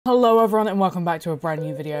Hello everyone and welcome back to a brand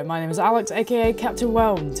new video. My name is Alex, aka Captain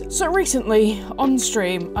Whelmed. So recently, on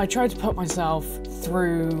stream, I tried to put myself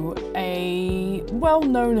through a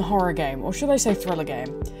well-known horror game, or should I say thriller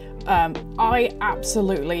game. I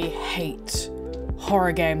absolutely hate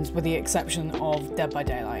horror games with the exception of Dead by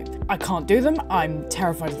Daylight. I can't do them, I'm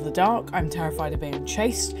terrified of the dark, I'm terrified of being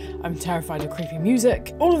chased, I'm terrified of creepy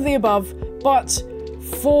music, all of the above, but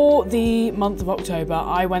for the month of October,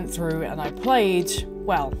 I went through and I played,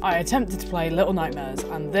 well, I attempted to play Little Nightmares,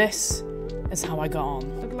 and this is how I got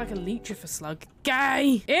on. Look like a leecher slug.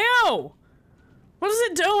 Gay! Ew! What is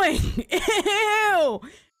it doing? Ew!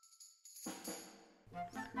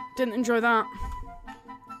 Didn't enjoy that.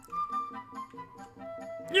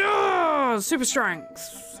 Yeah! Super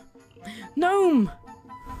strength! Gnome!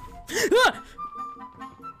 Ah!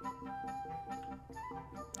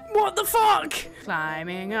 What the fuck?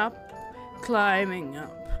 Climbing up, climbing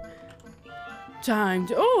up. Time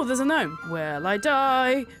to— oh, there's a gnome. Will I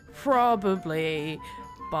die? Probably.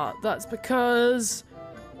 But that's because...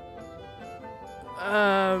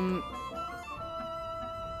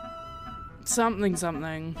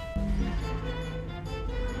 something.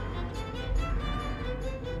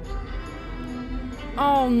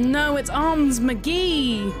 Oh no, it's Arms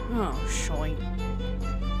McGee! Oh, shite.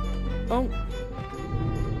 Oh.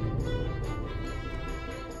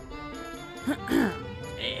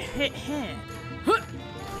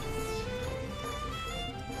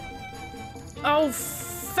 Oh,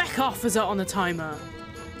 feck off, is it on a timer?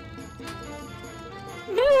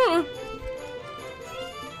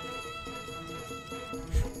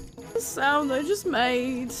 The sound I just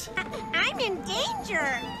made. I'm in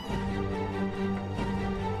danger.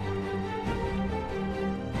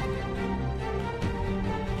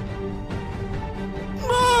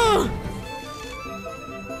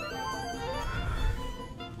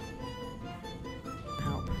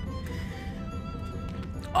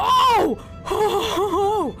 Oh!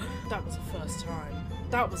 That was the first time.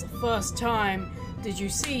 That was the first time. Did you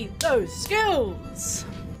see those skills?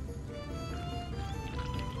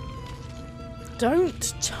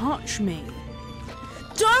 Don't touch me.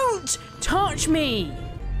 Don't touch me!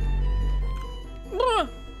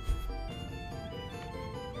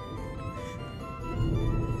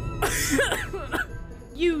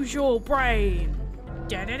 Use your brain.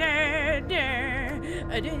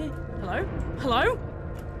 Hello? Hello?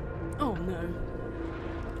 Oh no.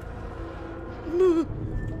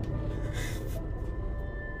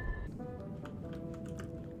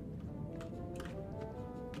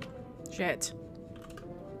 Shit.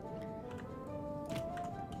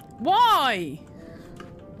 Why?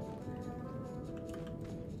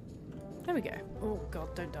 There we go. Oh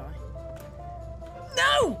god, don't die.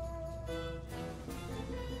 No!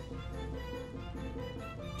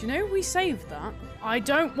 Do you know we saved that? I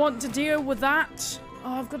don't want to deal with that.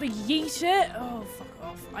 Oh, I've got to yeet it? Oh, fuck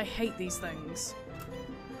off. I hate these things.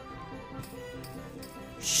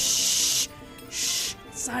 Shh! Shh!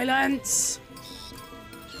 Silence!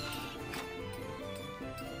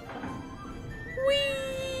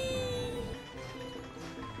 Whee!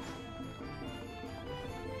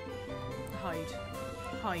 Hide.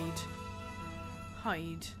 Hide.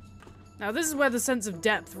 Hide. Now this is where the sense of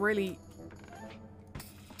depth really...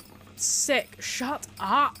 sick. Shut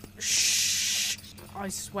up! Shh! I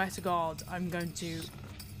swear to God, I'm going to...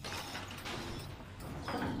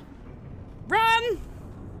 run!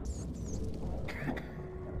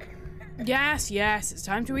 Yes, it's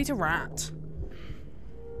time to eat a rat.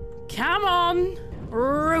 Come on!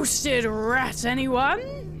 Roasted rat, anyone?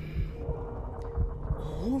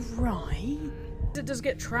 Alright. It does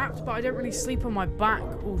get trapped, but I don't really sleep on my back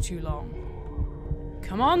all too long.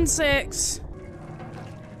 Come on, 6!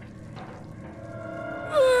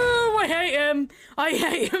 I hate him! I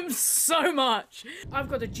hate him so much! I've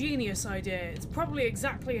got a genius idea. It's probably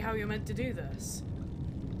exactly how you're meant to do this.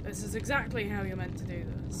 This is exactly how you're meant to do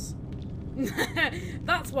this.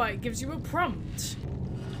 That's why it gives you a prompt.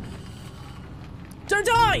 Don't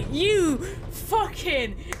die! You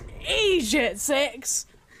fucking idiot, 6!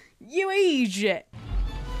 You idiot!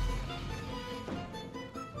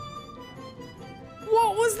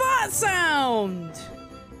 What was that sound?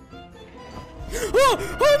 Oh!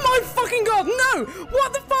 Oh my fucking god! No!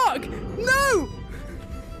 What the fuck? No!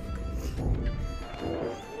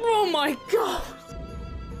 Oh my god!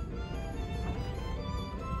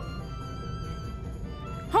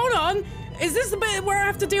 Hold on! Is this the bit where I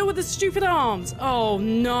have to deal with the stupid arms? Oh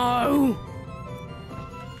no!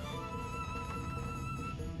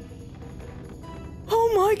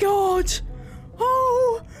 Oh my god!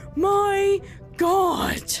 Oh my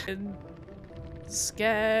god!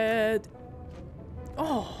 Scared.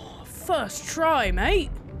 Oh, first try, mate.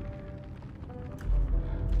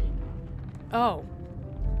 Oh.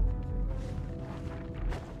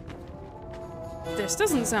 This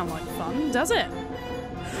doesn't sound like fun, does it?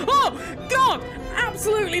 Oh, God!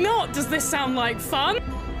 Absolutely not! Does this sound like fun?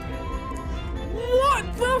 What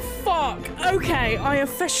the fuck? Okay, I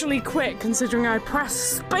officially quit considering I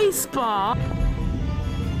pressed spacebar.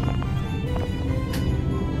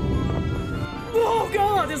 Oh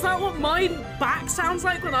God, is that what my back sounds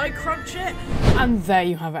like when I crunch it? And there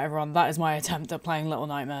you have it, everyone. That is my attempt at playing Little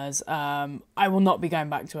Nightmares. I will not be going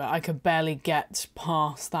back to it. I could barely get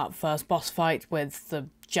past that first boss fight with the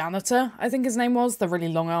janitor, I think his name was, the really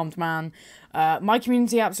long-armed man. My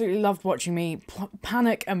community absolutely loved watching me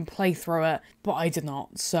panic and play through it, but I did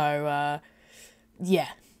not. So, yeah.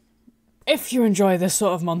 If you enjoy this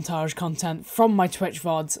sort of montage content from my Twitch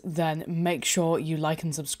VODs, then make sure you like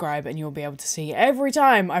and subscribe and you'll be able to see every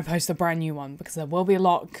time I post a brand new one, because there will be a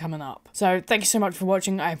lot coming up. So thank you so much for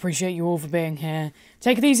watching. I appreciate you all for being here.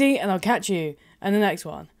 Take it easy and I'll catch you in the next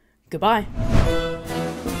one. Goodbye.